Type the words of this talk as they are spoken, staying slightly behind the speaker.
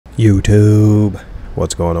YouTube,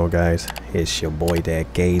 what's going on, guys? It's your boy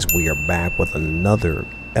Dad Gaze. We are back with another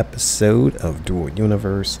episode of Dual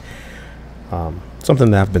Universe.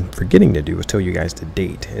 Something that I've been forgetting to do is tell you guys the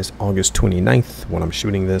date. It's August 29th when I'm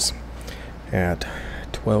shooting this at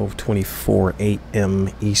 12:24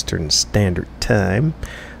 a.m. Eastern Standard Time.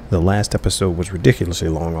 The last episode was ridiculously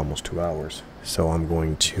long, almost 2 hours. So I'm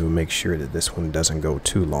going to make sure that this one doesn't go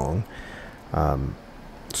too long.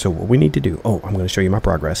 So what we need to do, I'm going to show you my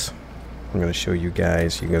progress. I'm going to show you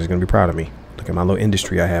guys are going to be proud of me. Look at my little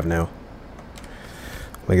industry I have now.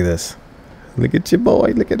 Look at this. Look at your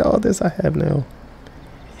boy. Look at all this I have now.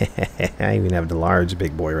 I even have the large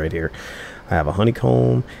big boy right here. I have a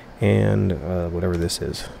honeycomb and whatever this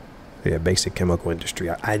is. Yeah, basic chemical industry.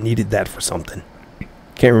 I needed that for something.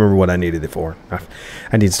 Can't remember what I needed it for.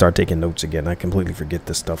 I need to start taking notes again. I completely forget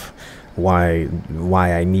this stuff. Why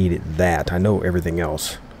I needed that. I know everything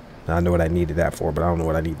else. I know what I needed that for, but I don't know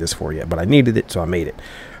what I need this for yet. But I needed it, so I made it.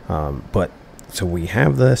 So we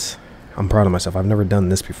have this. I'm proud of myself. I've never done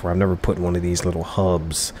this before. I've never put one of these little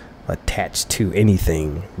hubs attached to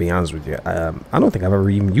anything, to be honest with you. I don't think I've ever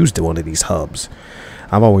even used one of these hubs.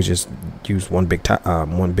 I've always just used one big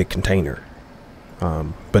container.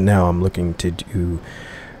 But now I'm looking to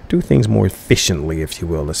do things more efficiently, if you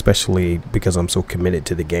will, especially because I'm so committed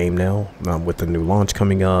to the game now, with the new launch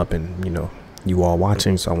coming up and, you all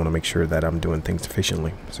watching. So I want to make sure that I'm doing things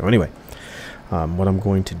efficiently. So anyway, what I'm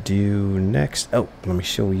going to do next, let me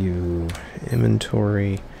show you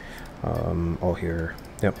inventory. Here,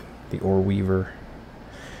 yep, the ore weaver.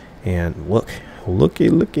 And look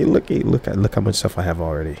how much stuff I have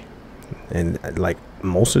already. And like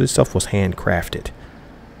most of this stuff was handcrafted.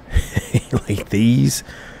 Like these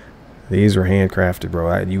were handcrafted,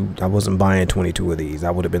 bro. I wasn't buying 22 of these.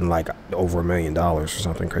 That would have been like over $1 million or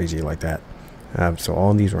something crazy like that. So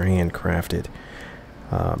all these were handcrafted.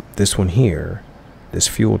 This one here, this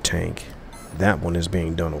fuel tank, that one is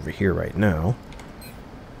being done over here right now.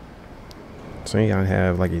 See, I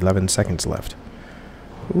have like 11 seconds left.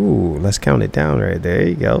 Ooh, let's count it down right there.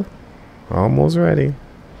 You go. Almost ready.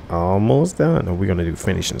 Almost done. We're going to do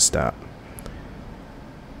finish and stop.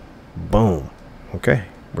 Boom. Okay,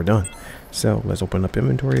 we're done. So let's open up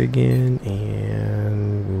inventory again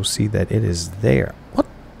and we'll see that it is there. What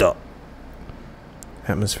the?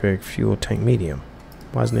 Atmospheric fuel tank medium.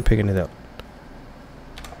 Why isn't it picking it up?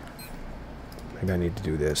 Maybe I need to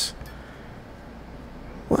do this.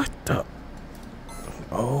 What the?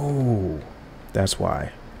 Oh, that's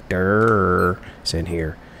why. Durr. It's in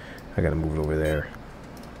here. I gotta move it over there.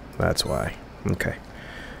 That's why. Okay.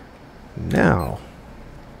 Now.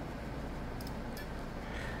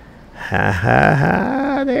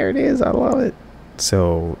 There it is. I love it.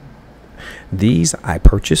 So these I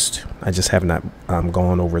purchased. I just have not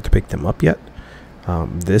gone over to pick them up yet.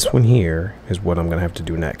 This one here is what I'm gonna have to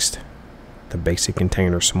do next. The basic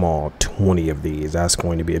container small, 20 of these. That's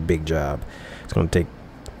going to be a big job. It's gonna take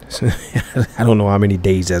I don't know how many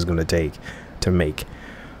days that's gonna take to make,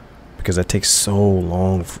 because that takes so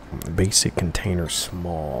long. Basic container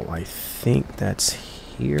small, I think that's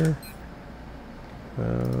here.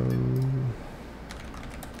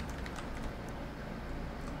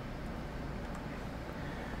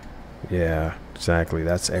 Yeah, exactly.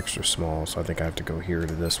 That's extra small, so I think I have to go here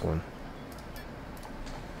to this one.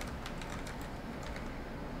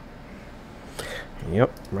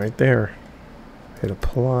 Yep, right there. Hit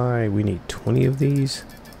apply. We need 20 of these.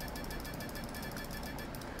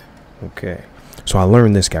 Okay, so I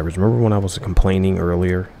learned this, guys. Remember when I was complaining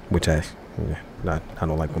earlier, which I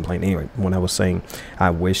don't like complaining. Anyway, when I was saying I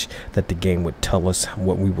wish that the game would tell us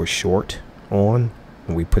what we were short on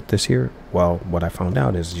when we put this here. Well, what I found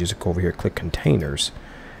out is you just go over here, click containers,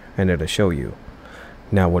 and it'll show you.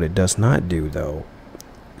 Now, what it does not do, though,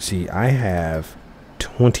 see, I have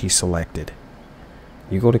 20 selected.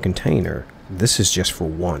 You go to container. This is just for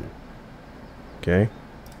one. Okay.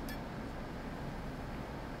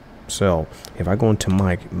 So if I go into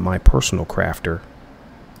my personal crafter.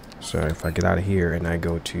 So if I get out of here and I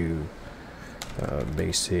go to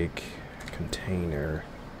basic container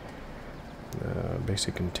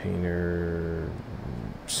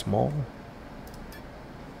small.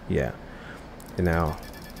 Yeah. And now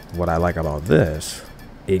what I like about this,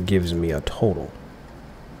 it gives me a total.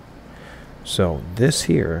 So this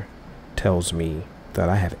here tells me that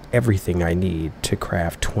I have everything I need to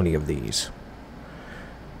craft 20 of these.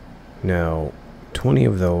 Now 20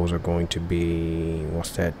 of those are going to be,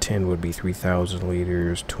 what's that? 10 would be 3,000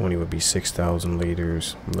 liters, 20 would be 6,000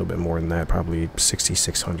 liters, a little bit more than that, probably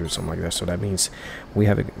 6,600, something like that. So that means we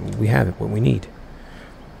have what we need.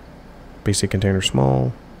 Basic container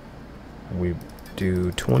small. We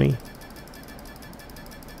Do 20.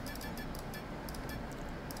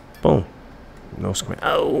 Boom. No square.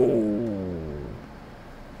 Oh.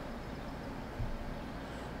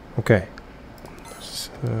 Okay.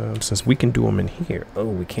 Since we can do them in here. Oh,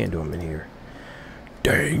 we can't do them in here.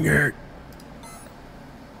 Dang it.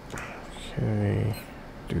 Okay.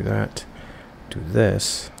 Do that. Do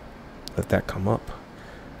this. Let that come up.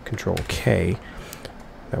 Control K.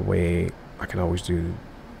 That way I can always do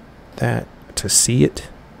that to see it.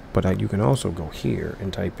 But you can also go here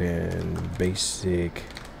and type in basic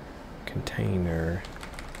container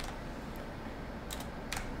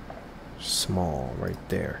small right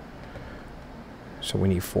there. So we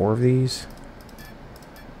need 4 of these.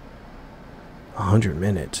 100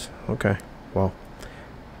 minutes. Okay. Well,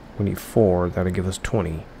 we need 4. That'll give us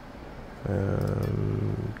 20.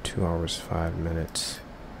 2 hours, 5 minutes.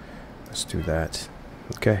 Let's do that.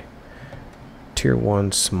 Okay. Tier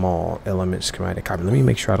 1 small element schematic copy. Let me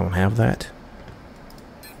make sure I don't have that.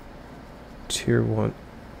 Tier 1.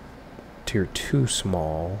 Tier 2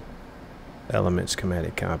 small element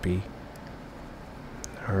schematic copy.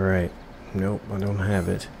 Alright. Nope, I don't have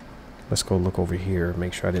it. Let's go look over here.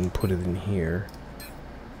 Make sure I didn't put it in here.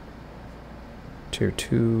 Tier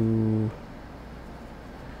 2.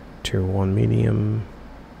 Tier 1 medium.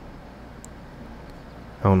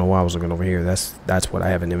 I don't know why I was looking over here. That's what I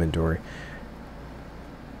have in inventory.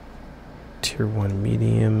 Tier 1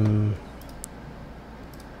 medium.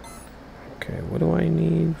 Okay, what do I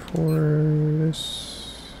need for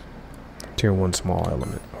this? Tier 1 small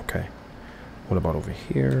element. Okay. What about over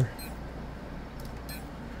here?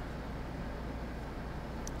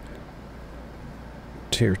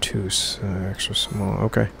 Tier 2 extra small.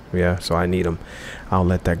 Okay. Yeah, so I need them. I'll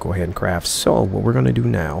let that go ahead and craft. So what we're going to do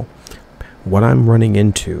now, what I'm running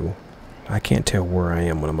into, I can't tell where I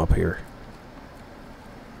am when I'm up here.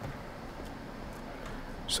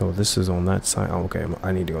 So this is on that side. Oh, okay,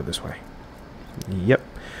 I need to go this way. Yep.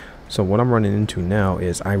 So what I'm running into now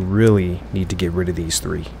is I really need to get rid of these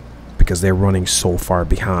 3 because they're running so far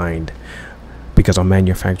behind because I'm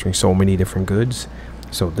manufacturing so many different goods.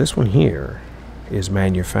 So this one here is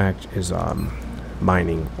mining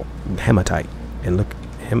hematite. And look,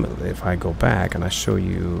 if I go back and I show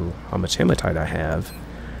you how much hematite I have,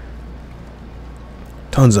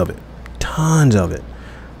 tons of it.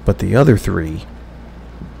 But the other 3,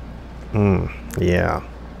 yeah,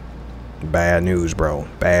 bad news, bro,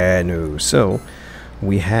 bad news. So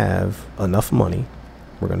we have enough money.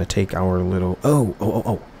 We're gonna take our little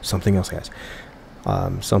something else, guys.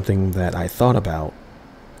 Something that I thought about.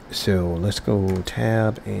 So let's go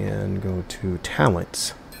tab and go to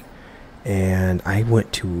talents, and I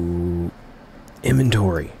went to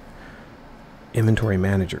inventory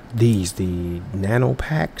manager. The nano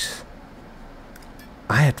packs,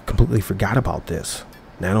 I had completely forgot about this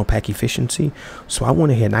nano pack efficiency. So I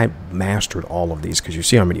went ahead and I mastered all of these because you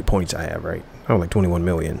see how many points I have, right? I have like 21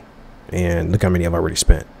 million, and look how many I've already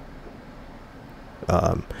spent.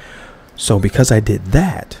 So because I did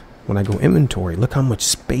that, when I go inventory, look how much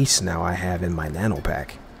space now I have in my nano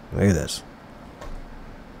pack. Look at this.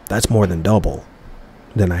 That's more than double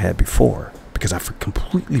than I had before because I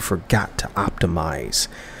completely forgot to optimize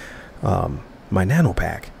my nano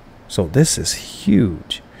pack. So this is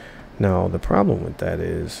huge. Now the problem with that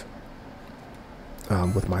is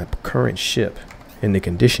with my current ship in the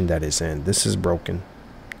condition that it's in, this is broken.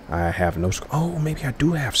 I have no oh, maybe I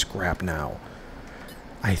do have scrap now.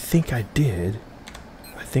 I think I did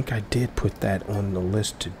put that on the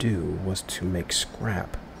list to do, was to make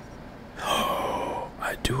scrap. Oh,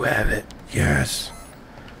 I do have it. Yes.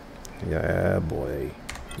 Yeah, boy.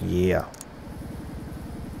 Yeah.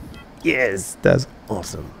 Yes, that's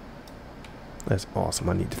awesome. That's awesome.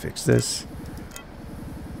 I need to fix this.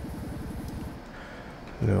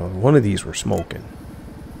 No, one of these were smoking.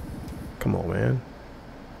 Come on, man.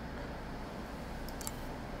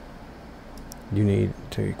 You need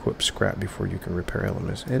to equip scrap before you can repair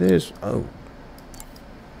elements. It is. Oh.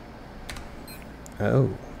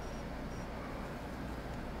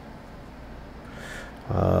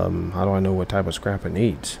 How do I know what type of scrap it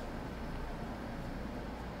needs?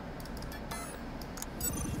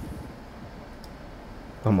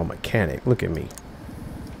 I'm a mechanic. Look at me.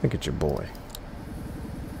 Look at your boy.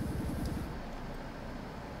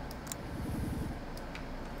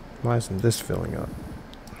 Why isn't this filling up?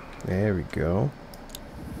 There we go.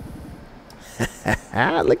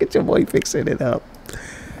 Look at your boy fixing it up.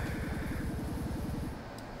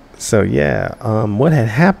 So yeah, what had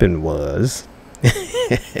happened was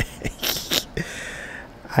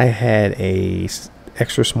I had a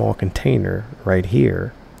extra small container right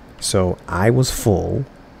here. So I was full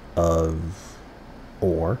of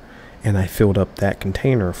ore, and I filled up that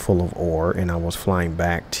container full of ore, and I was flying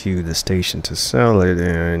back to the station to sell it,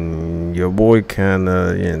 and your boy kind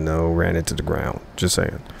of, you know, ran into the ground. Just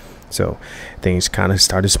saying. So things kind of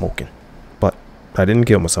started smoking, but I didn't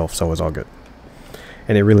kill myself, so it's all good.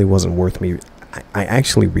 And it really wasn't worth me. I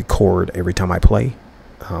actually record every time I play,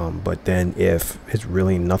 but then if it's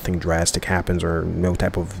really nothing drastic happens or no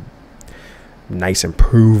type of nice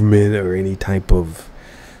improvement or any type of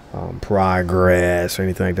progress or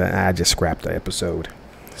anything like that, I just scrapped the episode.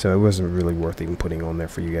 So it wasn't really worth even putting on there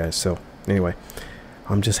for you guys. So anyway,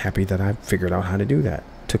 I'm just happy that I figured out how to do that.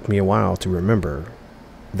 Took me a while to remember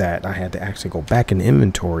that I had to actually go back in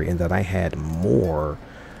inventory and that I had more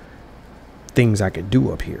things I could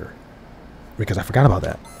do up here, because I forgot about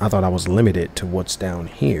that. I thought I was limited to what's down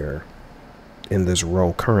here in this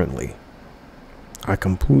row currently. I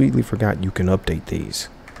completely forgot you can update these,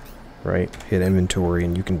 right? Hit inventory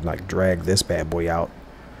and you can like drag this bad boy out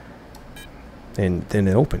and then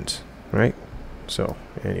it opens, right? So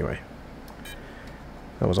anyway,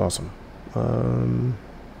 that was awesome.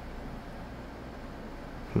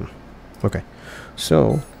 Okay,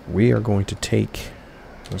 so we are going to take,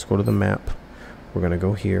 let's go to the map. We're going to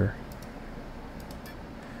go here,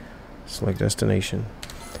 select destination,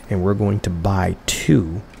 and we're going to buy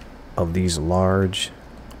 2 of these large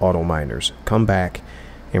auto miners. Come back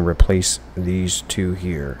and replace these 2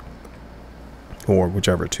 here, or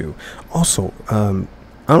whichever 2. Also, I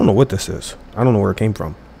don't know what this is. I don't know where it came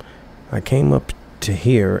from. I came up to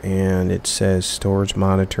here and it says storage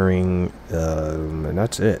monitoring, and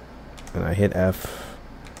that's it. And I hit F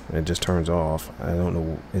and it just turns off. I don't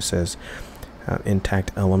know. It says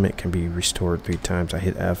intact element can be restored 3 times. I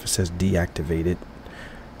hit F. It says deactivated.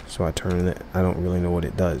 So I turn it. I don't really know what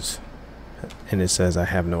it does. And it says I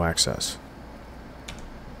have no access.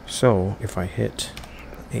 So if I hit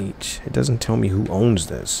H, it doesn't tell me who owns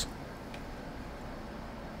this.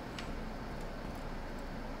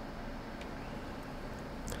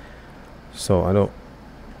 So I don't.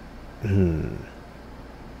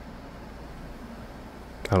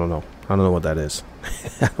 I don't know. I don't know what that is.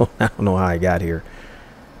 I don't know how I got here.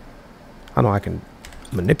 I know I can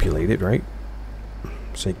manipulate it, right?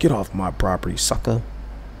 Say, get off my property, sucker.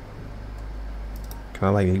 Can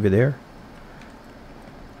I like leave it there?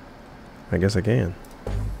 I guess I can.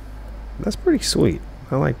 That's pretty sweet.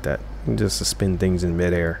 I like that. You can just suspend things in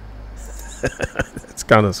midair. It's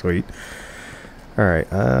kind of sweet. All right.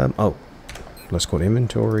 Oh, let's go to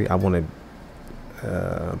inventory. I want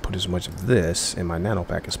to put as much of this in my nano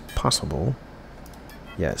pack as possible.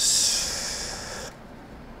 Yes.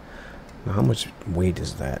 Now how much weight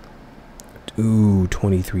is that? Ooh,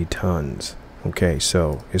 23 tons. Okay,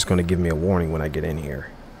 so it's going to give me a warning when I get in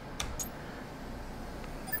here.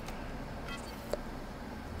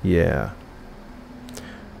 Yeah.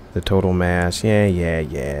 The total mass. Yeah.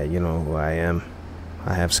 You know who I am.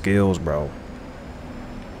 I have skills, bro.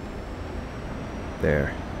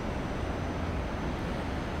 There.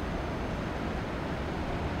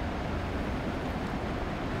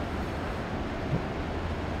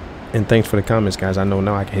 And thanks for the comments, guys. I know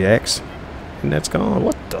now I can hit X. And that's gone.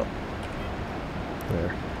 What the?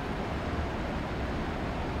 There.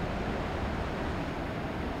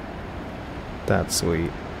 That's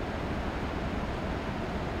sweet.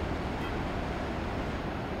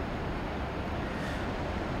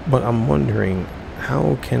 But I'm wondering,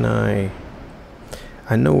 how can I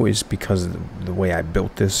know it's because of the way I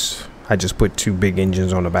built this. I just put 2 big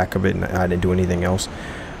engines on the back of it and I didn't do anything else.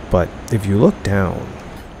 But if you look down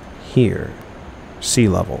here, sea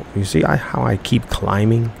level, you see how I keep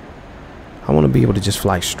climbing? I want to be able to just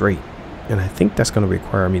fly straight, and I think that's going to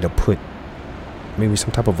require me to put maybe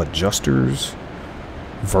some type of adjusters,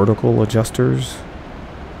 vertical adjusters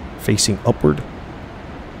facing upward,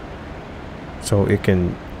 so it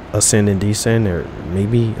can ascend and descend. Or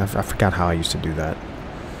maybe I forgot how I used to do that,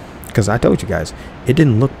 because I told you guys it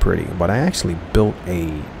didn't look pretty, but I actually built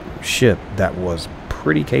a ship that was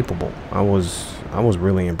pretty capable. I was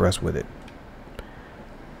really impressed with it.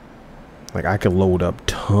 Like, I could load up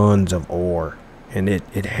tons of ore, and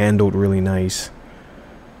it handled really nice,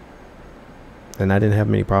 and I didn't have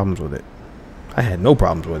many problems with it. I had no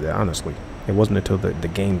problems with it, honestly. It wasn't until the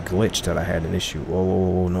game glitched that I had an issue.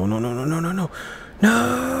 Oh, no. No.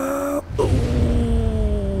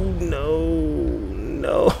 Ooh,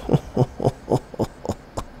 no.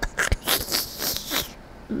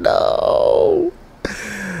 No.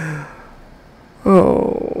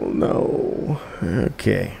 Oh, no.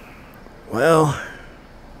 Okay. Well,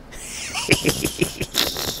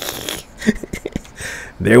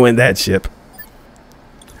 there went that ship.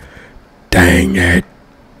 Dang it.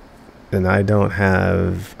 And I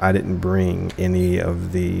didn't bring any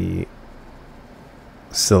of the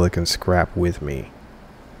silicon scrap with me,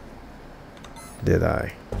 did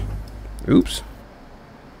I? Oops.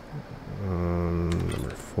 Number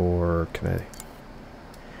 4,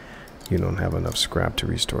 you don't have enough scrap to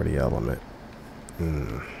restore the element.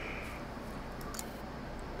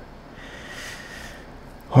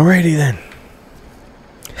 Alrighty then.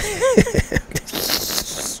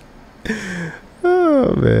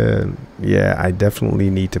 Oh man, yeah, I definitely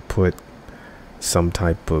need to put some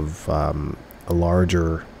type of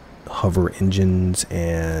larger hover engines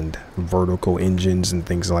and vertical engines and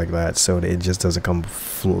things like that, so that it just doesn't come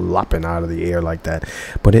flopping out of the air like that.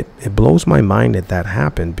 But it blows my mind that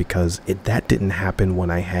happened, because that didn't happen when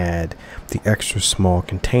I had the extra small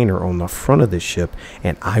container on the front of the ship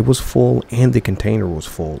and I was full and the container was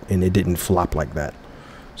full, and it didn't flop like that.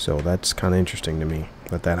 So that's kind of interesting to me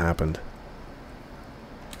that happened.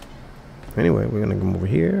 Anyway, we're gonna come over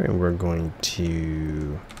here and we're going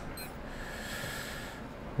to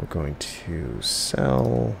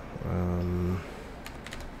sell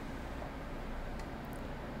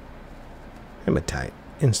hematite,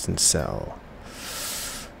 instant sell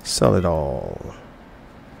it all.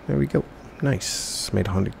 There we go. Nice. Made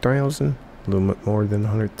 100,000, a little bit more than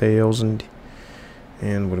 100,000.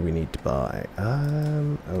 And what do we need to buy?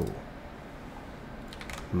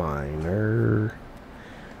 Miner,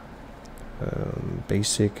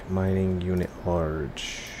 basic mining unit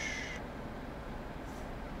large.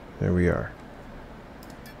 There we are.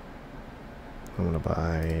 I'm gonna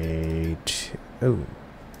buy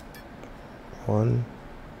 1.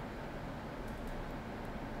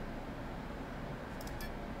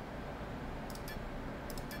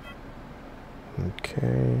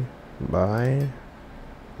 Okay, buy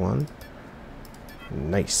 1.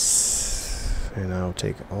 Nice. And I'll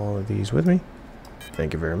take all of these with me.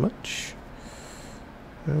 Thank you very much.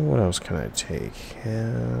 And what else can I take?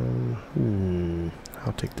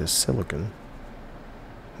 I'll take this silicon.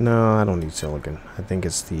 No, I don't need silicon. I think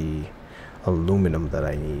it's the aluminum that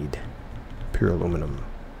I need. Pure aluminum.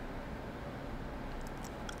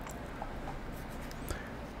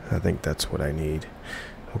 I think that's what I need.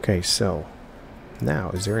 Okay, so now,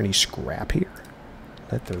 is there any scrap here?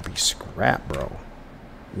 Let there be scrap, bro.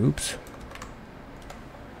 Oops.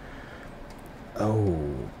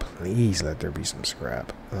 Oh, please let there be some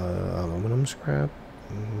scrap. Aluminum scrap?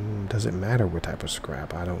 Does it matter what type of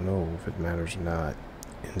scrap? I don't know if it matters or not.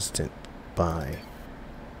 Instant buy.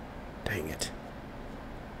 Dang it.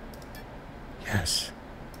 Yes.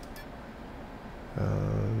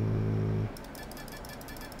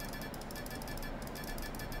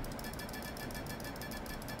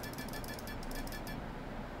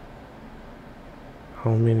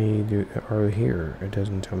 How many are here? It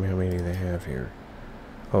doesn't tell me how many they have here.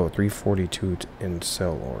 Oh, 342 in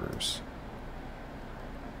sell orders.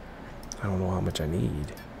 I don't know how much I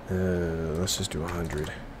need. Let's just do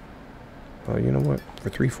 100. Well, you know what? For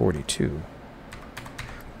 342,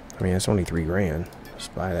 I mean, it's only 3 grand. Let's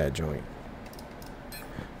buy that joint.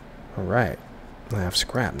 All right, I have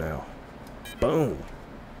scrap now. Boom.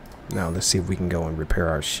 Now let's see if we can go and repair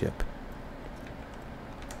our ship.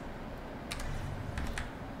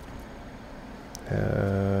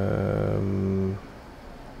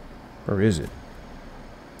 Or is it?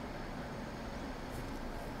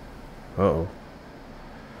 Uh-oh.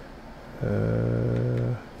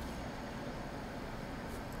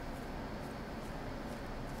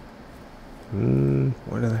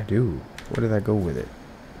 What did I do? Where did I go with it?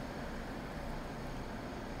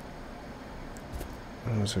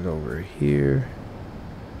 Was it over here?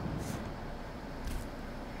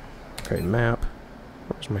 Okay, map.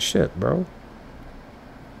 Where's my ship, bro?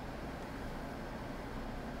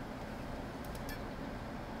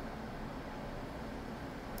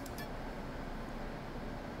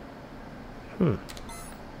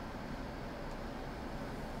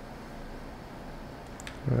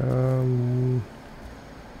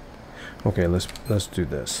 Okay, let's do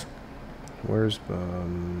this. Where's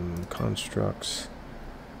constructs,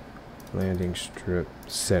 landing strip,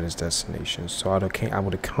 set as destination. So I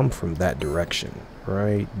would have come from that direction,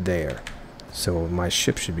 right there. So my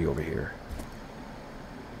ship should be over here,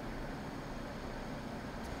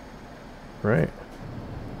 right?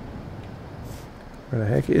 Where the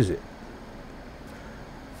heck is it?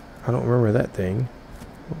 I don't remember that thing.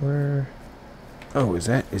 Where? Oh, is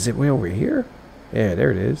it way over here? Yeah,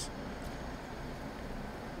 there it is.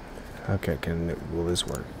 Okay, will this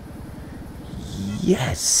work?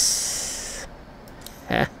 Yes.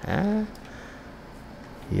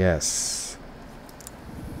 Yes.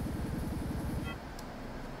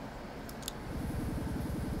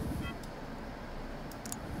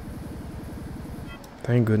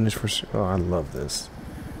 Thank goodness for... Oh, I love this.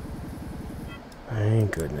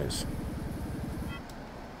 Thank goodness.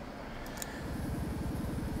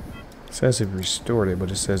 It says it restored it,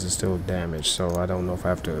 but it says it's still damaged, so I don't know if I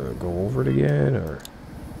have to go over it again, or...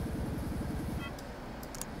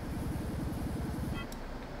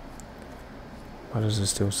 Why does it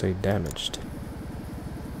still say damaged?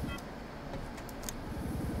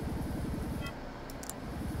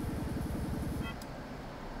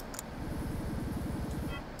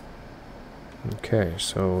 Okay,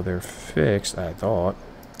 so they're fixed, I thought.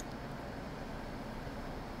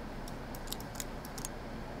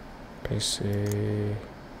 Basic.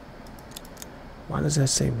 Why does that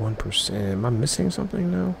say 1%? Am I missing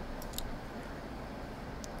something now?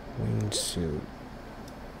 Wingsuit.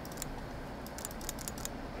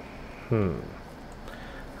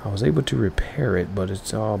 I was able to repair it, but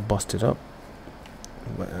it's all busted up.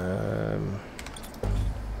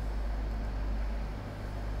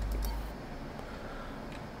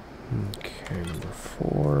 Okay, number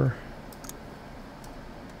 4.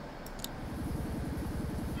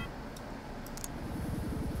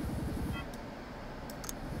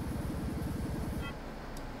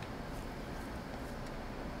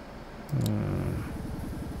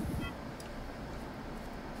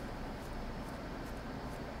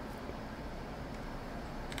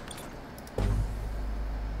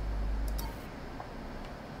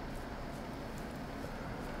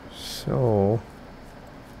 So,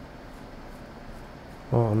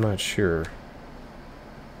 well, I'm not sure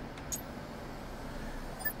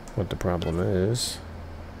what the problem is,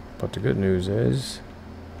 but the good news is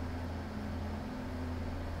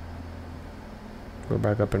we're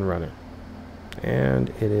back up and running, and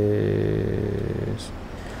it is,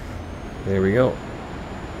 there we go,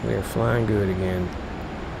 we are flying good again.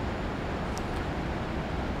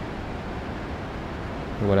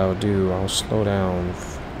 What I'll do, I'll slow down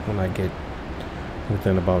when I get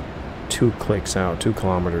within about 2 clicks out, 2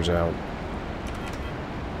 kilometers out.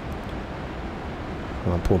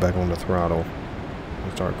 I'll pull back on the throttle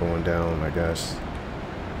and start going down, I guess.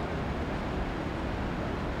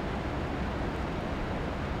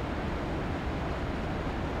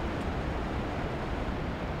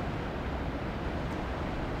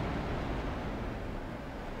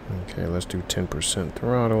 Okay, let's do 10%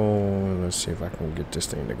 throttle. Let's see if I can get this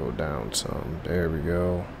thing to go down some. There we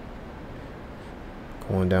go.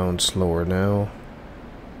 Going down slower now.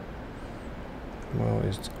 Well,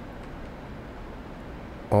 it's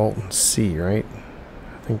Alt and C, right?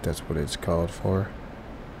 I think that's what it's called for.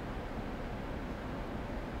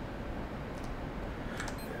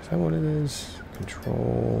 Is that what it is?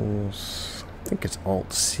 Controls. I think it's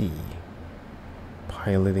Alt C.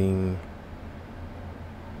 Piloting.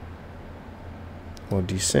 Well,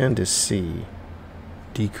 descend is C.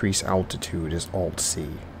 Decrease altitude is Alt C.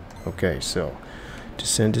 Okay, so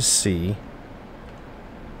descend is C.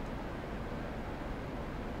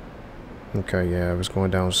 Okay, yeah, I was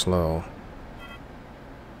going down slow.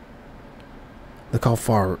 Look how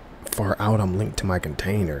far out I'm linked to my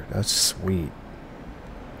container. That's sweet.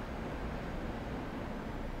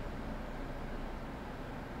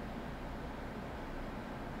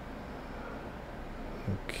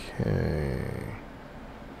 Okay.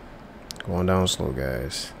 Going down slow,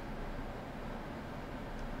 guys.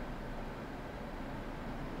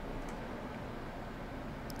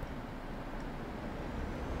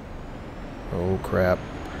 Oh crap.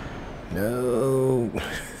 No.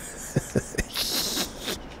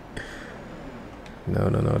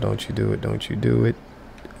 No, don't you do it. Don't you do it.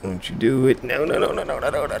 Don't you do it. No.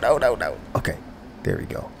 Okay. There we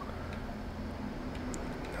go.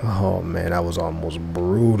 Oh man, that was almost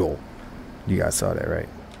brutal. You guys saw that, right?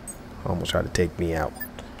 Almost tried to take me out.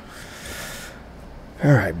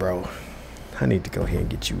 Alright, bro. I need to go ahead and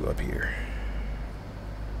get you up here.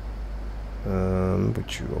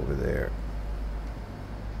 Put you over there.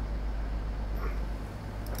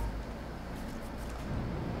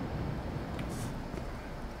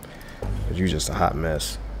 You're just a hot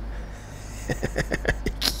mess.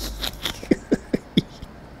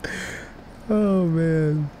 Oh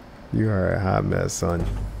man. You are a hot mess, son.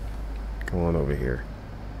 Come on over here.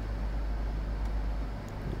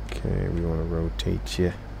 Okay, we want to rotate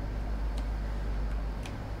you.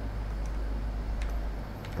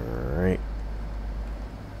 Alright.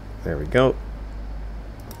 There we go.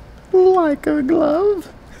 Like a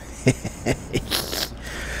glove.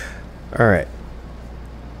 Alright.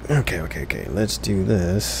 Okay. Let's do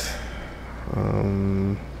this.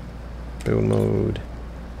 Build mode.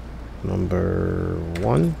 Number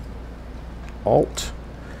 1. Alt.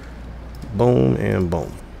 Boom and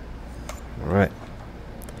boom. Alright.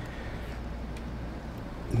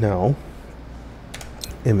 Now,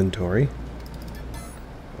 inventory.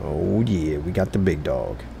 Oh yeah, we got the big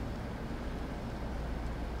dog.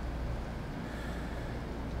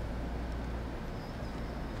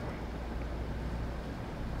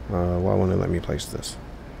 Why won't it let me place this?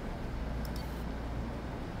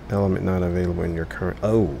 Element not available in your current...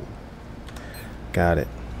 Oh! Got it.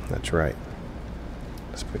 That's right.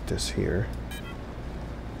 Let's put this here.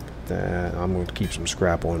 That I'm going to keep some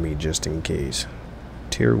scrap on me just in case.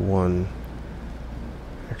 Tier 1.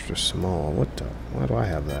 Extra small. What the... Why do I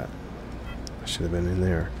have that? I should have been in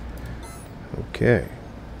there. Okay.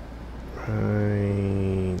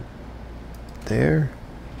 Right there.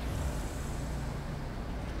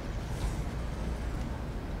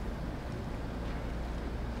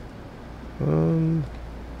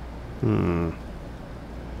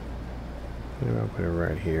 Maybe I'll put it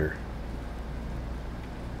right here.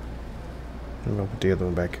 Maybe I'll put the other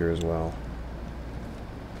one back here as well.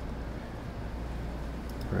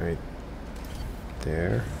 Right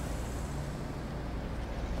there.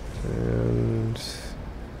 And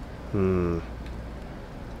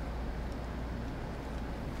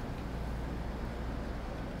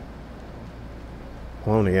I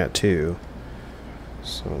only got 2.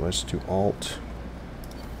 So let's do Alt.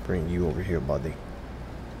 Bring you over here, buddy.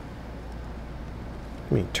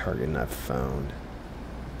 Give me target not found.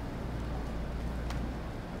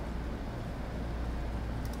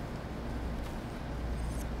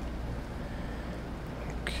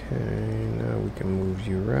 Okay, now we can move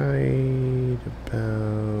you right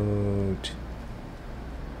about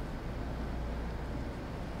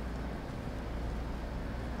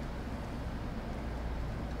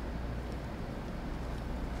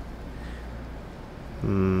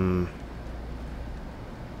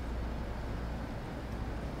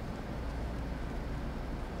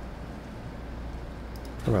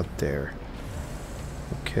how about there?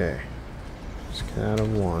 Okay. Let's get out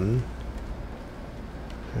of 1.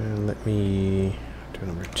 And let me do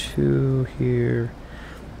number 2 here.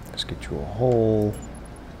 Let's get you a hole.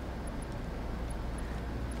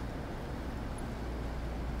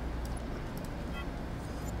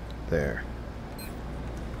 There.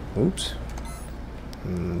 Oops.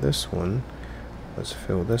 And this one, let's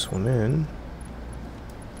fill this one in.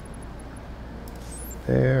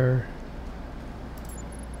 There.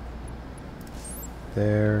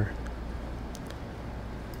 There.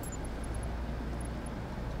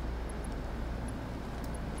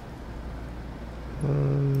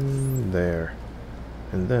 There.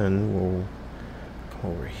 And then we'll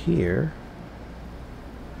come over here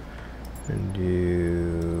and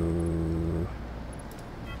do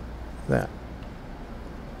that.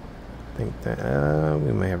 I think that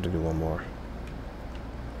we may have to do one more.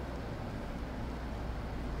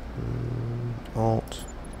 Alt.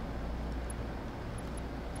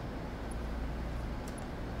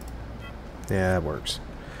 Yeah, that works.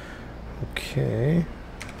 Okay.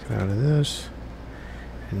 Get out of this.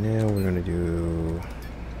 And now we're going to do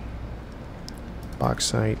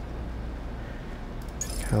bauxite.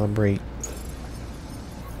 Calibrate.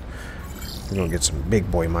 We're going to get some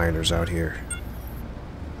big boy miners out here.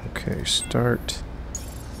 Okay, start.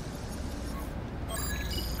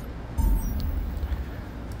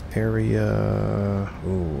 Area.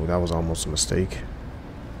 Ooh, that was almost a mistake.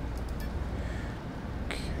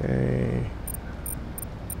 Okay.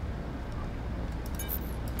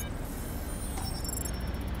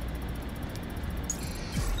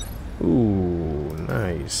 Ooh,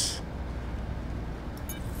 nice.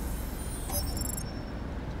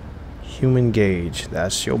 Human gauge.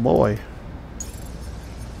 That's your boy.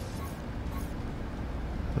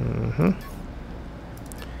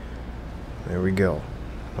 There we go.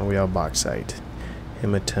 Now we have bauxite.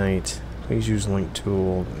 Hematite. Please use link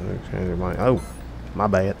tool. Oh, my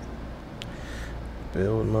bad.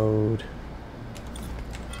 Build mode.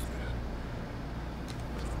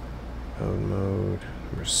 Build mode.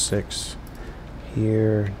 Number 6.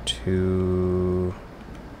 Here to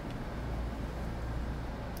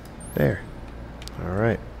there.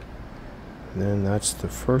 Alright. And then that's the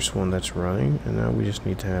first one that's running. And now we just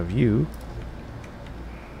need to have you.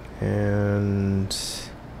 And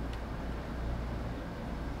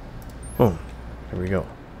boom. There we go.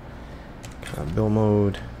 Build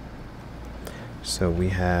mode. So we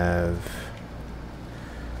have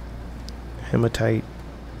hematite,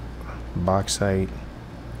 bauxite.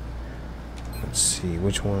 Let's see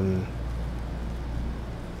which one.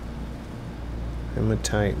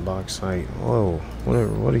 Hematite, bauxite. Whoa,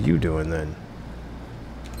 what are you doing then?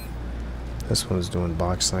 This one's doing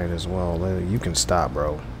bauxite as well. You can stop,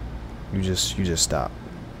 bro. You just stop.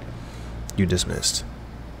 You dismissed.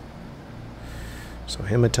 So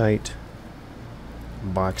hematite,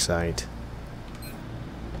 bauxite.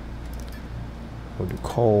 We'll do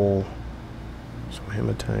coal. So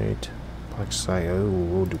hematite, bauxite. Oh,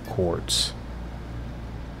 we'll do quartz.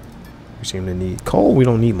 We seem to need coal. We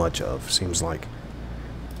don't need much of. Seems like.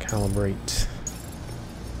 Calibrate.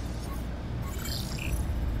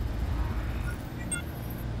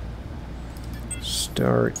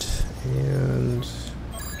 Start and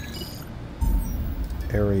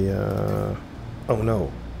area. Oh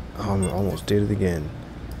no! I almost did it again.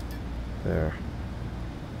 There.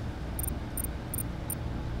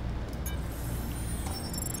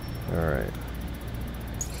 Alright.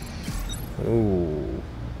 Ooh.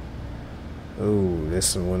 Ooh,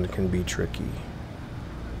 this one can be tricky.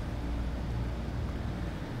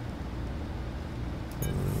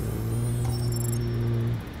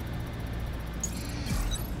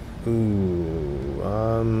 Ooh,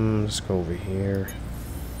 let's go over here.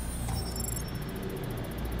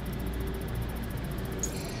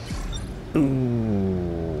 Ooh.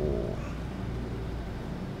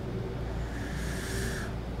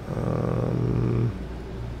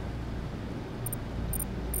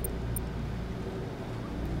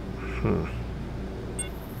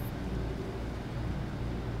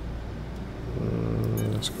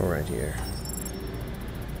 Let's go right here.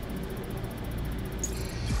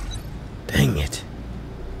 Dang it.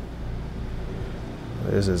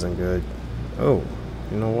 This isn't good. Oh,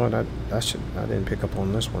 you know what? I didn't pick up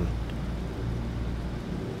on this one.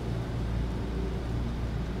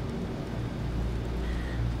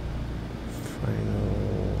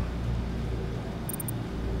 Final.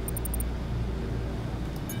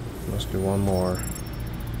 Let's do one more.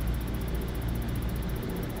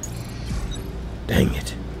 Dang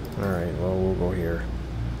it. Alright, well, we'll go here.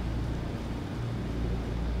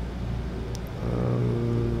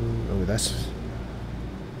 Oh, that's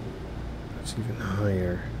even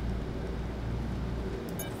higher.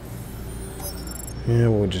 Yeah,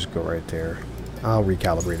 we'll just go right there. I'll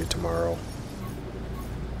recalibrate it tomorrow.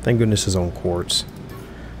 Thank goodness it's on quartz.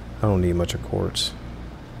 I don't need much of quartz.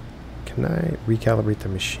 Can I recalibrate the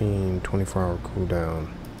machine? 24-hour cooldown.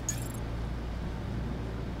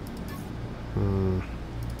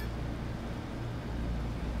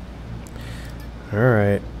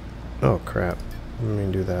 Alright. Oh crap. Let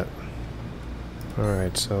me do that.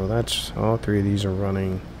 Alright, so that's all three of these are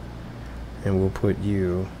running. And we'll put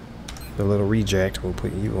you, the little reject, we'll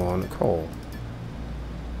put you on coal.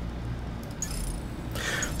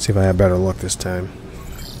 See if I have better luck this time.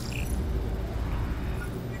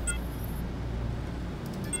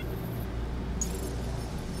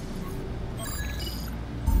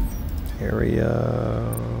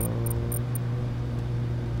 Area.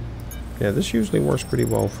 Yeah, this usually works pretty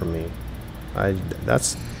well for me.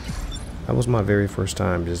 That was my very first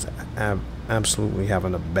time just absolutely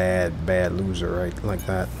having a bad loser right like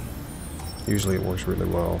that. Usually it works really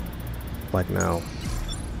well, like now,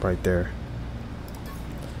 right there.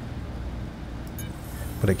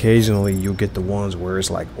 But occasionally you'll get the ones where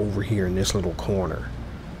it's like over here in this little corner,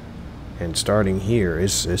 and starting here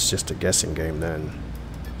it's just a guessing game. Then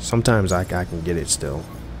sometimes I can get it still,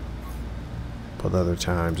 but other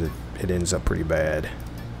times it ends up pretty bad.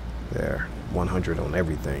 There, 100 on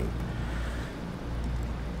everything.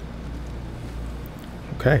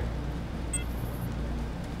 Okay.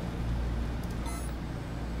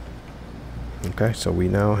 Okay, so we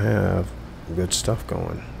now have good stuff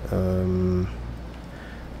going. I'm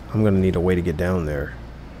gonna need a way to get down there.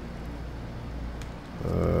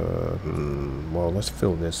 Well, let's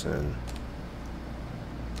fill this in.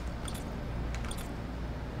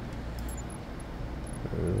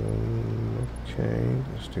 Okay,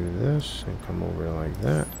 let's do this and come over like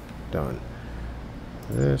that. Done.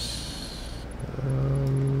 This.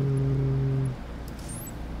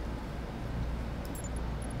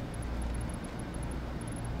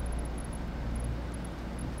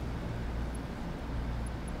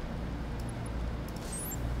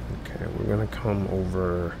 Okay, we're gonna come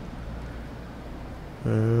over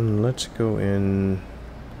and let's go in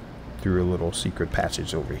through a little secret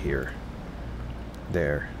passage over here.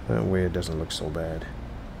 There. That way it doesn't look so bad.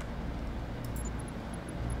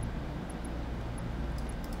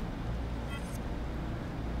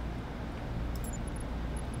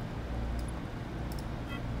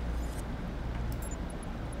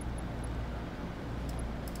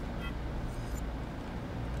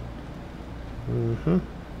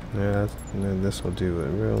 Yeah, this will do it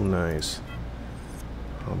real nice.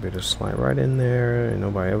 I'll be able to slide right in there and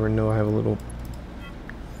nobody ever know I have a little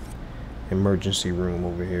emergency room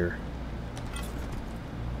over here.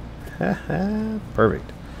 Haha,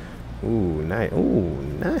 perfect. Ooh, nice. Ooh,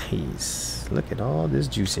 nice. Look at all this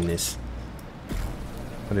juiciness.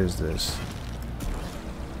 What is this?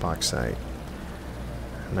 Bauxite.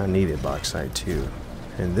 And I needed bauxite too.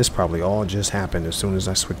 And this probably all just happened as soon as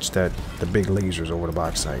I switched the big lasers over to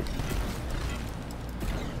bauxite.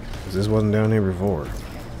 Because this wasn't down here before.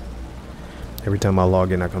 Every time I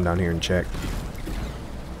log in, I come down here and check.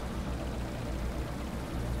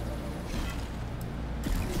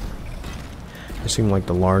 It seemed like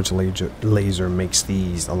the large laser makes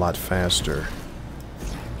these a lot faster.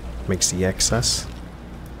 Makes the excess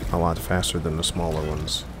a lot faster than the smaller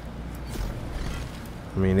ones.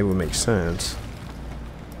 I mean, it would make sense.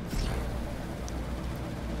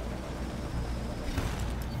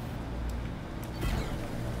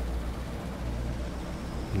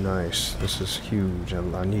 Nice. This is huge.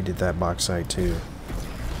 I needed that bauxite too.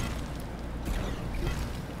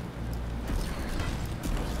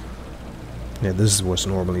 Yeah, this is what's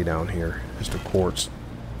normally down here. Is the quartz.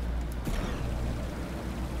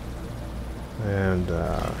 And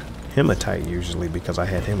hematite usually, because I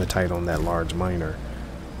had hematite on that large miner.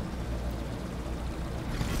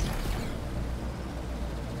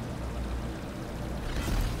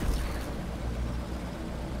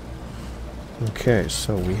 Okay,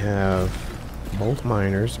 so we have both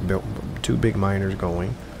miners, built 2 big miners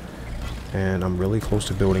going, and I'm really close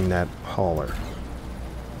to building that hauler.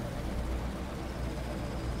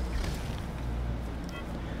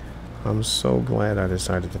 I'm so glad I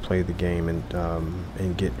decided to play the game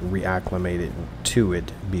and get reacclimated to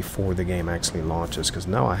it before the game actually launches, because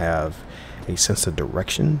now I have a sense of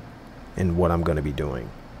direction in what I'm going to be doing.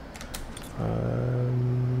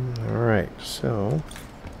 Alright, so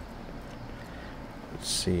let's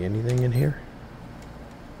see, anything in here?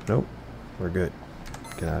 Nope, we're good.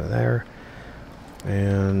 Get out of there.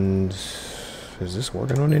 And is this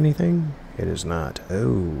working on anything? It is not.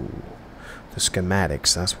 Oh, the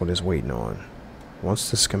schematics, that's what it's waiting on.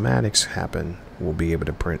 Once the schematics happen, we'll be able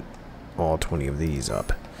to print all 20 of these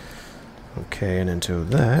up. Okay, and until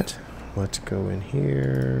that, let's go in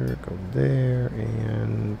here, go there,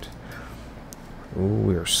 and ooh,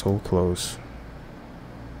 we are so close.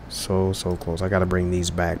 So close. I gotta bring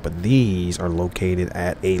these back, but these are located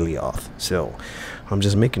at Alioth. So I'm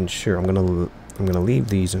just making sure. I'm gonna leave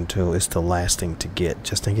these until it's the last thing to get,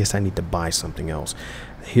 just in case I need to buy something else.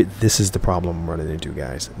 Here, this is the problem I'm running into,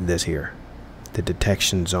 guys. This here, the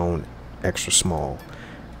detection zone, extra small.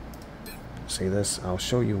 See this? I'll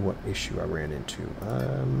show you what issue I ran into.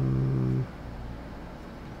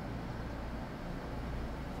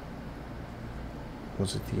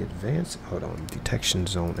 Was it the advanced? Hold on. Detection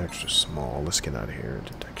zone extra small. Let's get out of here.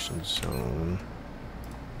 Detection zone.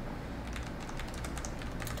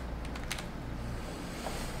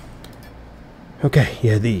 Okay,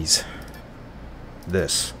 yeah, these.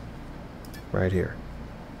 This. Right here.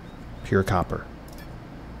 Pure copper.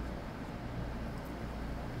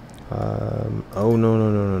 Oh,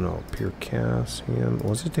 no. Pure calcium.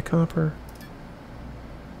 Was it the copper?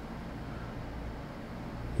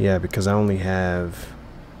 Yeah, because I only have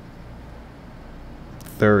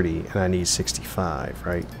 30 and I need 65,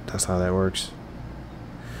 right? That's how that works.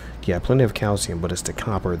 Yeah, plenty of calcium, but it's the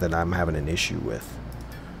copper that I'm having an issue with.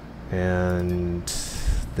 And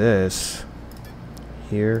this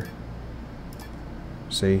here,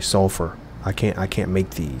 see, sulfur. I can't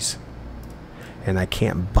make these. And I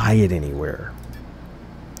can't buy it anywhere.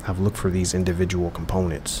 I've looked for these individual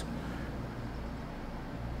components.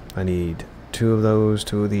 I need 2 of those,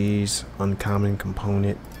 2 of these, uncommon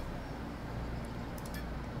component.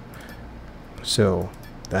 So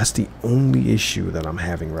that's the only issue that I'm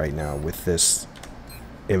having right now with this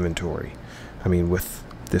inventory. I mean, with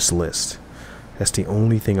this list. That's the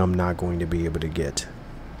only thing I'm not going to be able to get.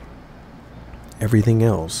 Everything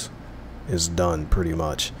else is done pretty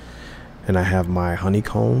much. And I have my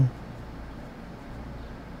honeycomb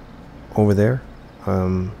over there.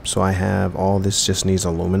 So I have all this, just needs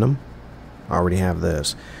aluminum. I already have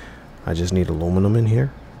this. I just need aluminum in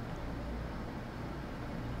here.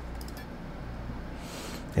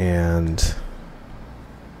 And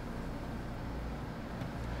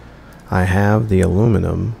I have the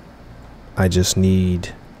aluminum. I just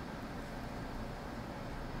need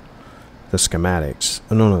the schematics.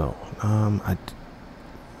 Oh, no.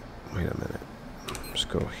 Wait a minute. Let's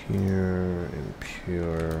go here and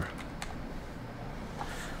pure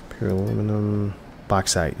aluminum.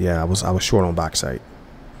 Bauxite. Yeah, I was short on bauxite.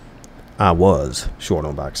 I was short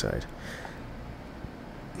on bauxite.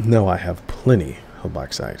 No, I have plenty of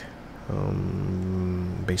bauxite.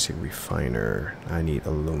 Basic refiner. I need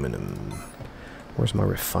aluminum. Where's my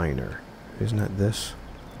refiner? Isn't that this?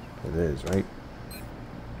 It is, right?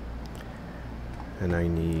 And I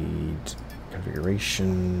need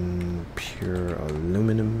configuration, pure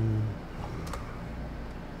aluminum.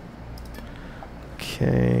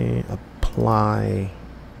 Okay, apply.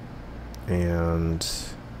 And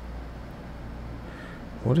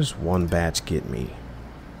what does one batch get me?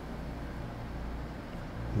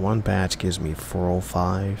 One batch gives me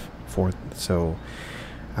 405. So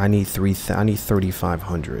I need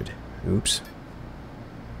 3,500. Oops.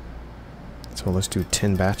 So let's do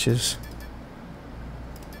 10 batches.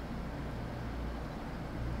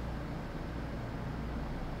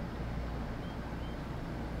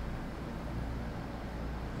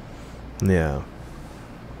 Yeah.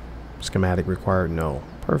 Schematic required? No.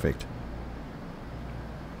 Perfect.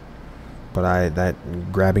 But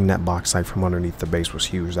grabbing that bauxite from underneath the base was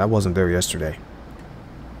huge. That wasn't there yesterday.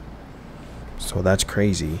 So that's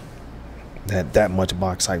crazy. That much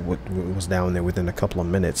bauxite was down there within a couple of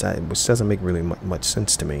minutes. Which doesn't make really much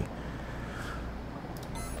sense to me.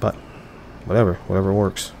 But whatever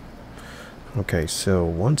works. Okay, so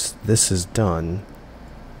once this is done,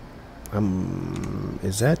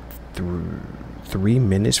 is that 3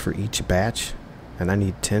 minutes for each batch? And I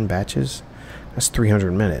need 10 batches? That's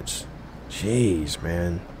 300 minutes. Jeez,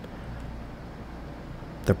 man.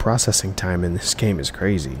 The processing time in this game is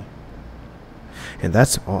crazy. And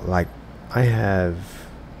that's all, like, I have,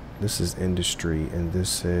 this is industry and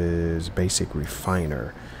this is basic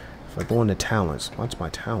refiner. If I go into talents, what's my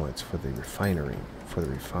talents for the refinery, for the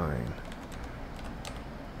refine?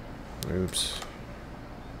 Oops.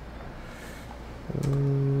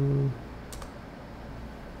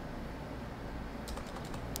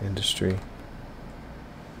 Industry.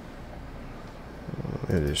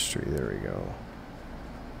 Industry, there we go.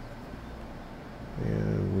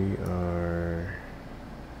 And we are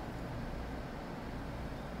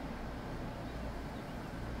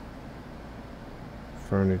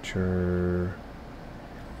furniture,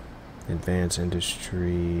 advanced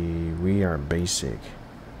industry. We are basic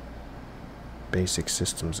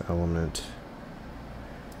systems element,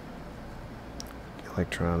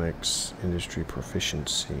 electronics, industry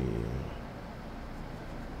proficiency.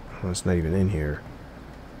 Well, it's not even in here.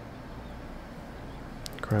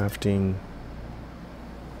 Crafting,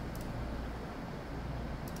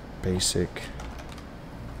 basic,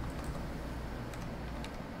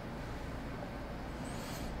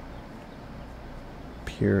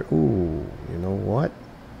 pure. Ooh, you know what?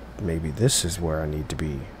 Maybe this is where I need to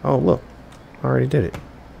be. Oh, look, I already did it.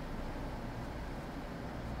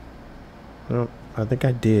 I think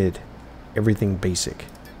I did everything basic.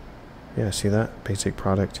 Yeah, see that? Basic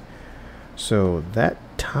product. So that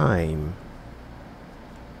time,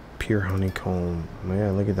 pure honeycomb.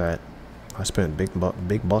 Yeah, look at that. I spent big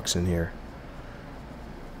bucks in here.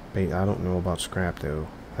 I don't know about scrap though.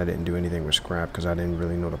 I didn't do anything with scrap because I didn't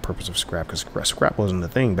really know the purpose of scrap, because scrap wasn't a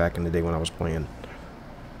thing back in the day when I was playing.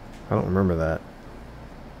 I don't remember that.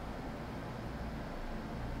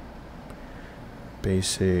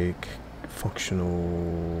 Basic,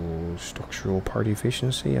 functional, structural part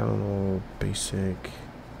efficiency. I don't know. Basic.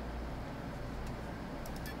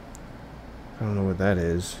 I don't know what that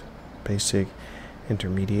is. Basic,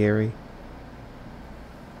 intermediary.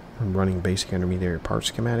 I'm running basic intermediary part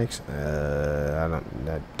schematics. I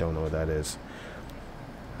don't know what that is.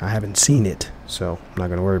 I haven't seen it, so I'm not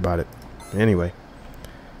gonna worry about it. Anyway,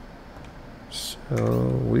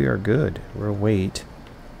 so we are good. We'll wait.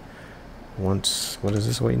 Once, what is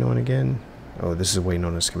this waiting on again? Oh, this is waiting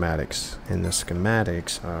on the schematics, and the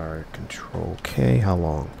schematics are Control K. How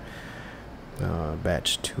long?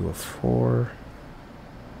 Batch 2 of 4.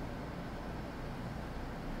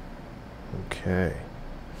 Okay.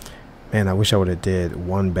 Man, I wish I would have did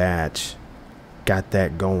one batch, got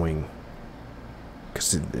that going,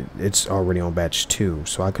 because it's already on batch 2,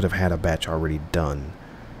 so I could have had a batch already done.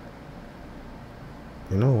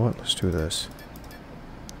 You know what? Let's do this.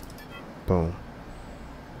 Boom.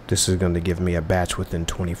 This is going to give me a batch within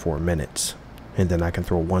 24 minutes, and then I can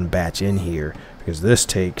throw one batch in here, because this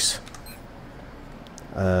takes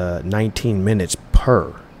 19 minutes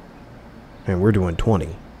per, and we're doing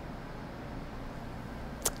 20.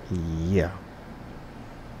 Yeah.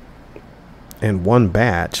 And one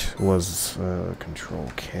batch was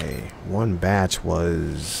Control K. One batch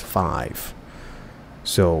was 5.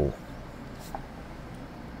 So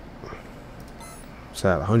is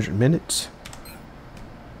that 100 minutes?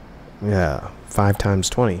 Yeah, 5 times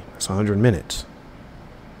 20. That's 100 minutes.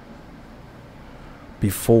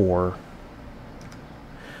 Before,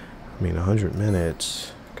 I mean 100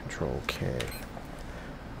 minutes. Control K.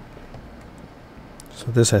 So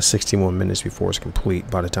this has 61 minutes before it's complete.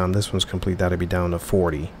 By the time this one's complete, that'll be down to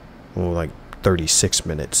 40. Well, like 36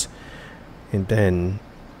 minutes. And then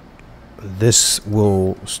this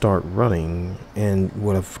will start running and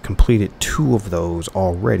would have completed 2 of those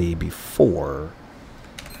already before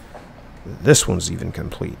this one's even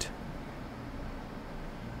complete.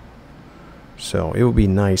 So it would be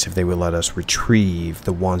nice if they would let us retrieve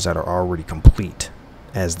the ones that are already complete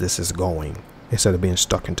as this is going, instead of being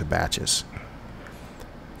stuck into batches.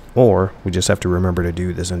 Or we just have to remember to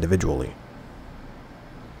do this individually.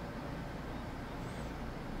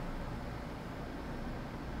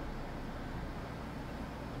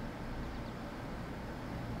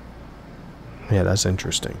 Yeah, that's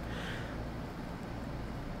interesting.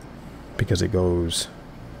 Because it goes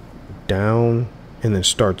down and then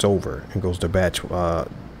starts over and goes to batch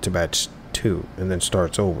 2 and then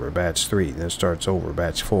starts over batch 3, then starts over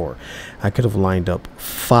batch 4. I could have lined up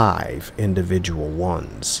 5 individual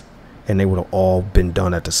ones and they would have all been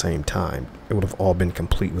done at the same time. It would have all been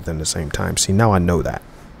complete within the same time. See, now I know that.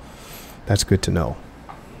 That's good to know.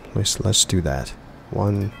 Let's do that.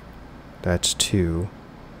 1, that's 2.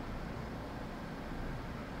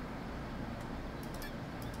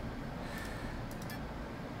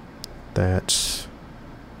 That's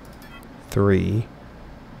 3.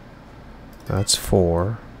 That's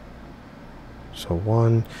 4. So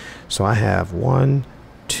 1. So I have 1,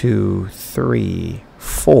 2, 3,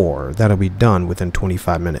 4. That'll be done within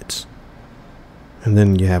 25 minutes. And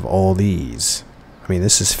then you have all these. I mean,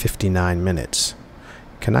 this is 59 minutes.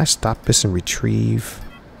 Can I stop this and retrieve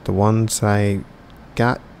the ones I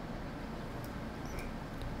got?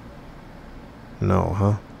 No,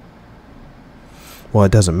 huh? Well,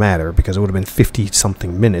 it doesn't matter because it would have been 50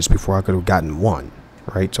 something minutes before I could have gotten one,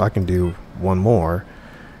 right? So I can do one more,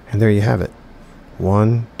 and there you have it.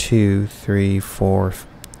 1, 2, 3, 4,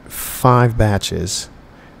 5 batches,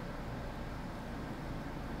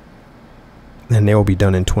 and they will be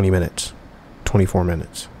done in 20 minutes, 24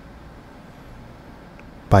 minutes,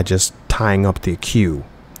 by just tying up the queue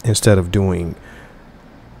instead of doing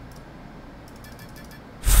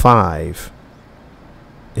 5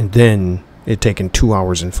 and then it taking 2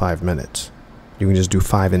 hours and 5 minutes. You can just do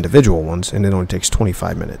 5 individual ones and it only takes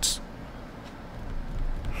 25 minutes.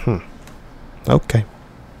 Okay.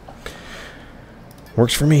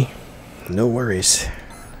 Works for me. No worries.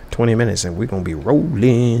 20 minutes and we're going to be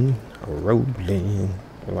rolling. Rolling.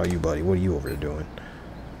 What about you, buddy? What are you over there doing?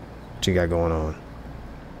 What you got going on?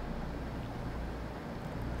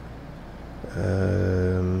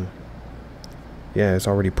 Yeah, it's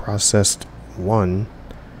already processed 1.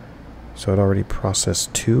 So it already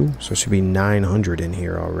processed 2. So it should be 900 in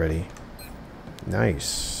here already.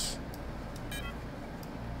 Nice.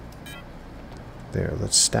 There,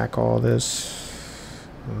 let's stack all this.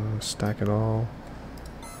 Stack it all.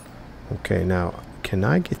 Okay, now, can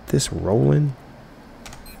I get this rolling?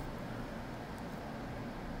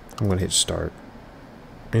 I'm going to hit start.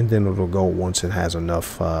 And then it'll go once it has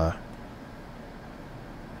enough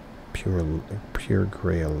pure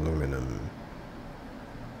gray aluminum.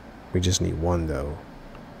 We just need 1 though.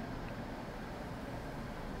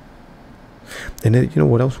 And then, you know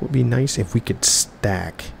what else would be nice? If we could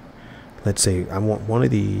stack, let's say I want one of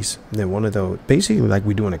these, and then one of those, basically like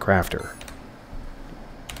we do in a crafter.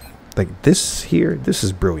 Like this here, this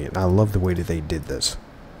is brilliant. I love the way that they did this.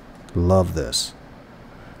 Love this.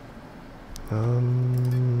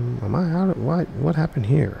 Am I out of, what happened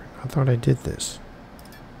here? I thought I did this.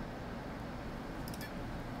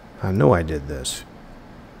 I know I did this.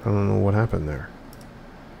 I don't know what happened there.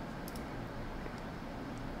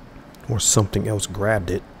 Or something else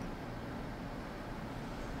grabbed it,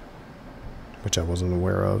 which I wasn't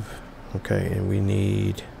aware of. Okay, and we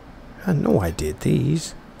need, I know I did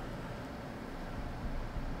these.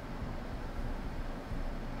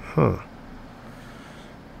 Huh.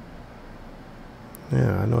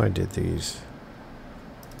 Yeah, I know I did these.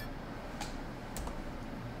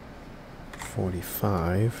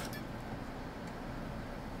 45.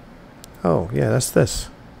 Oh, yeah, that's this.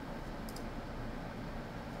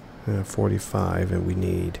 45, and we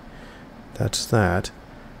need, that's that.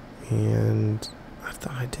 And I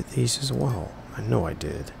thought I did these as well. I know I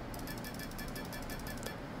did.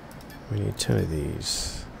 We need 10 of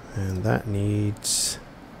these. And that needs,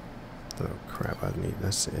 oh crap,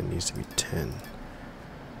 that's it, needs to be 10.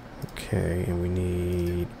 Okay, and we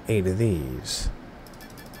need 8 of these.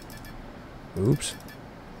 Oops.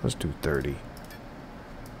 Let's do 30.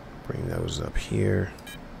 Bring those up here.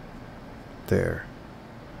 There.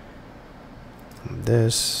 And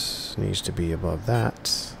this needs to be above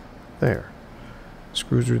that. There.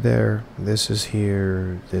 Screws are there. This is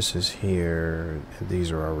here. This is here. And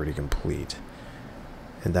these are already complete.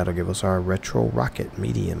 And that'll give us our retro rocket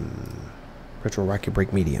medium. Retro rocket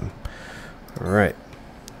brake medium. Alright.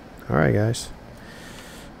 Alright, guys.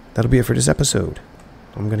 That'll be it for this episode.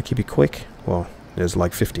 I'm going to keep it quick. Well, there's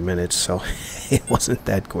like 50 minutes, so it wasn't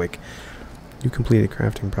that quick. You completed the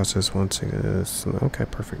crafting process once. Okay,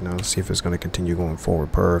 perfect. Now let's see if it's going to continue going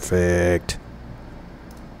forward. Perfect.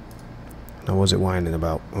 Now, what's it whining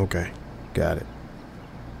about? Okay, got it.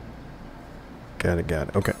 Got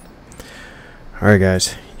it. Okay. Alright,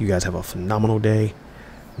 guys. You guys have a phenomenal day.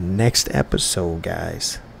 Next episode,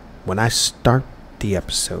 guys. When I start the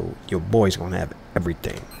episode, your boy's going to have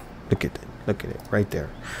everything. Look at it. Look at it right there.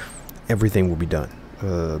 Everything will be done.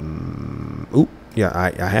 Oop. Yeah,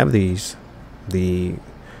 I have these. The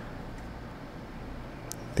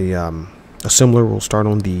assembler will start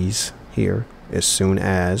on these here as soon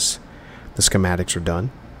as the schematics are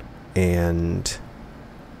done, and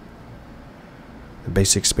the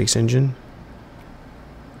basic space engine.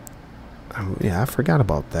 Yeah, I forgot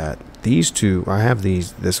about that. These two, I have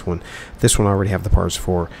these. This one I already have the parts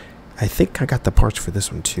for. I think I got the parts for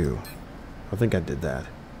this one too. I think I did that.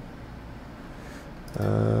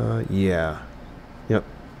 Yeah. Yep,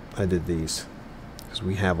 I did these. Because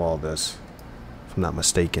we have all this, if I'm not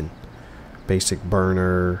mistaken. Basic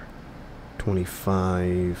burner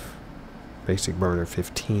 25, basic burner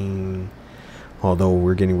 15. Although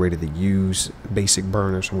we're getting ready to use basic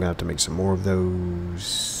burner, so I'm gonna have to make some more of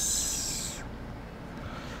those.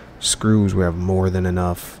 Screws, we have more than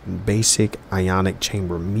enough. Basic ionic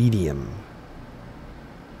chamber medium.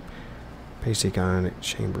 Basic ionic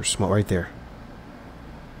chamber small, right there.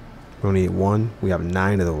 We only need one. We have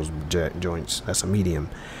 9 of those joints. That's a medium.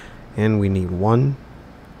 And we need one.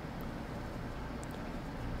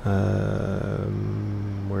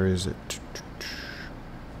 Where is it?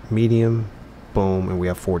 Medium. Boom. And we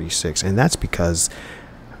have 46. And that's because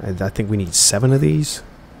I think we need 7 of these.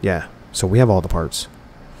 Yeah. So we have all the parts.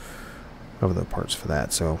 Of the parts for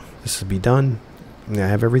that. So this will be done. I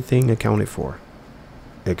have everything accounted for.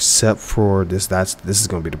 Except for this. This is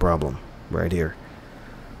going to be the problem. Right here.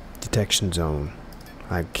 Detection zone.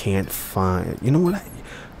 I can't find. You know what,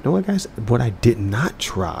 guys? What I did not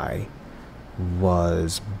try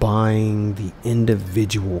was buying the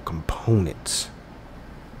individual components,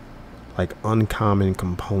 like uncommon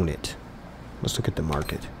component. Let's look at the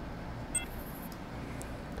market.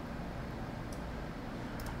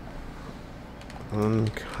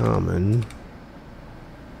 Uncommon.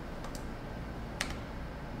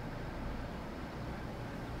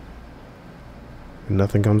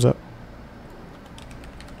 Nothing comes up.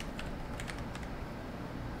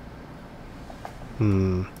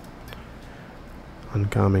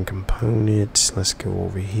 Uncommon components. Let's go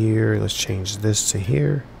over here. Let's change this to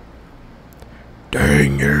here.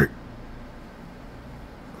 Dang it.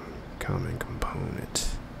 Uncommon component.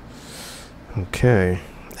 Okay.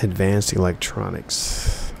 Advanced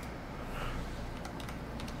electronics.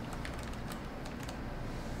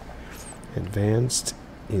 Advanced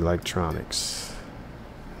electronics.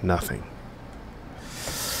 Nothing.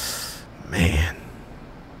 Man.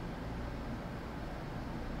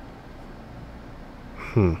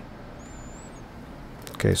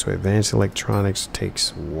 Okay, so advanced electronics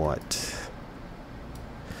takes what?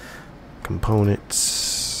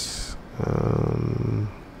 Components.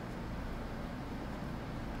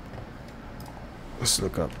 Let's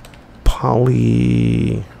look up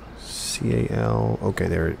poly CAL. Okay,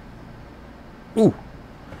 there. Ooh.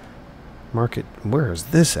 Market. Where is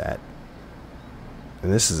this at?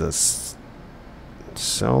 And this is a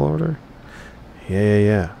sell order?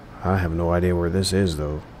 Yeah. I have no idea where this is,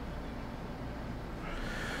 though.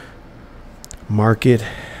 Market.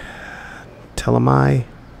 Teleme.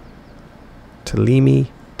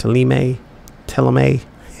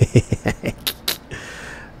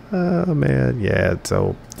 Oh, man. Yeah,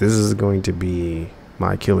 so this is going to be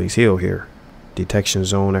my Achilles heel here. Detection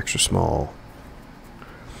zone extra small.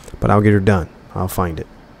 But I'll get her done. I'll find it.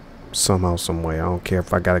 Somehow, some way. I don't care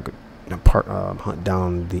if I got to hunt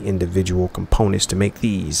down the individual components to make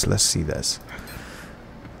these. Let's see this.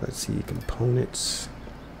 Let's see components.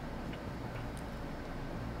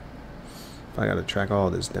 If I got to track all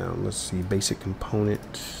this down. Let's see basic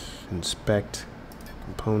component. Inspect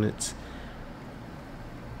components.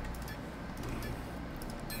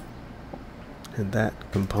 And that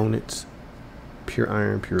components. Pure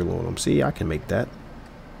iron, pure aluminum. See, I can make that.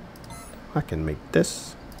 I can make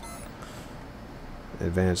this.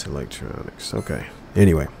 Advanced electronics. Okay.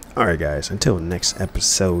 Anyway. Alright, guys. Until next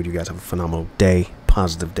episode, you guys have a phenomenal day.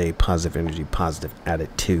 Positive day. Positive energy. Positive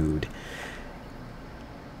attitude.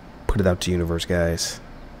 Put it out to universe, guys.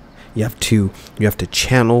 You have to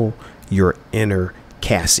channel your inner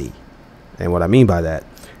Cassie. And what I mean by that,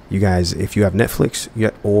 you guys, if you have Netflix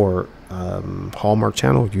or Hallmark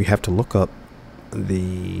Channel, you have to look up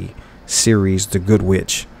the series The Good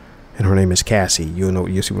Witch, and her name is Cassie. You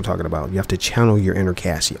see what I'm talking about. You have to channel your inner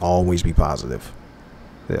Cassie. Always be positive.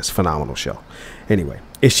 That's a phenomenal show. Anyway,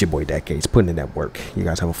 it's your boy Decades putting in that work. You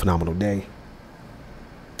guys have a phenomenal day.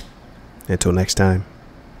 Until next time,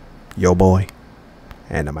 yo boy,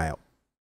 and I'm out.